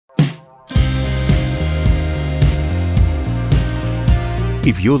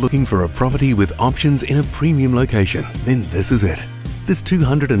If you're looking for a property with options in a premium location, then this is it. This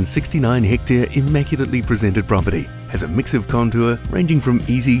 269-hectare immaculately presented property has a mix of contour ranging from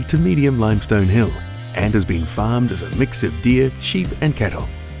easy to medium limestone hill and has been farmed as a mix of deer, sheep and cattle.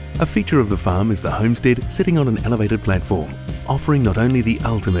 A feature of the farm is the homestead sitting on an elevated platform, offering not only the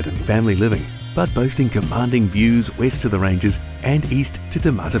ultimate in family living, but boasting commanding views west to the ranges and east to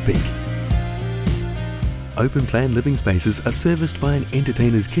Tamata Peak. Open-plan living spaces are serviced by an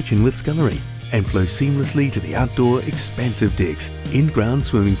entertainer's kitchen with scullery and flow seamlessly to the outdoor expansive decks, in-ground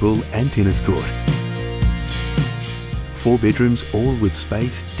swimming pool and tennis court. 4 bedrooms, all with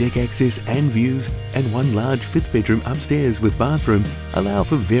space, deck access and views, and 1 large 5th bedroom upstairs with bathroom allow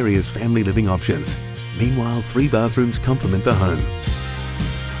for various family living options. Meanwhile, 3 bathrooms complement the home.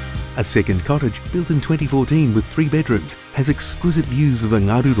 A second cottage, built in 2014 with 3 bedrooms, has exquisite views of the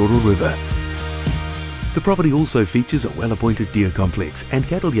Ngaruroro River. The property also features a well-appointed deer complex and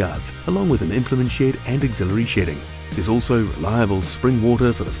cattle yards, along with an implement shed and auxiliary shedding. There's also reliable spring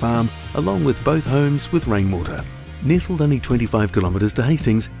water for the farm, along with both homes with rainwater. Nestled only 25 kilometres to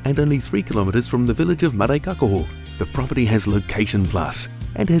Hastings and only 3 kilometres from the village of Maraekakaho, the property has Location Plus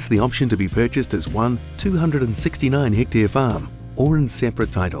and has the option to be purchased as one 269-hectare farm or in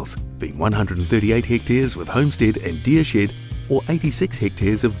separate titles, being 138 hectares with homestead and deer shed, or 86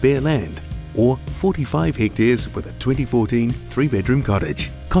 hectares of bare land, or 45 hectares with a 2014 3-bedroom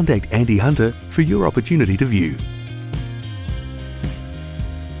cottage. Contact Andy Hunter for your opportunity to view.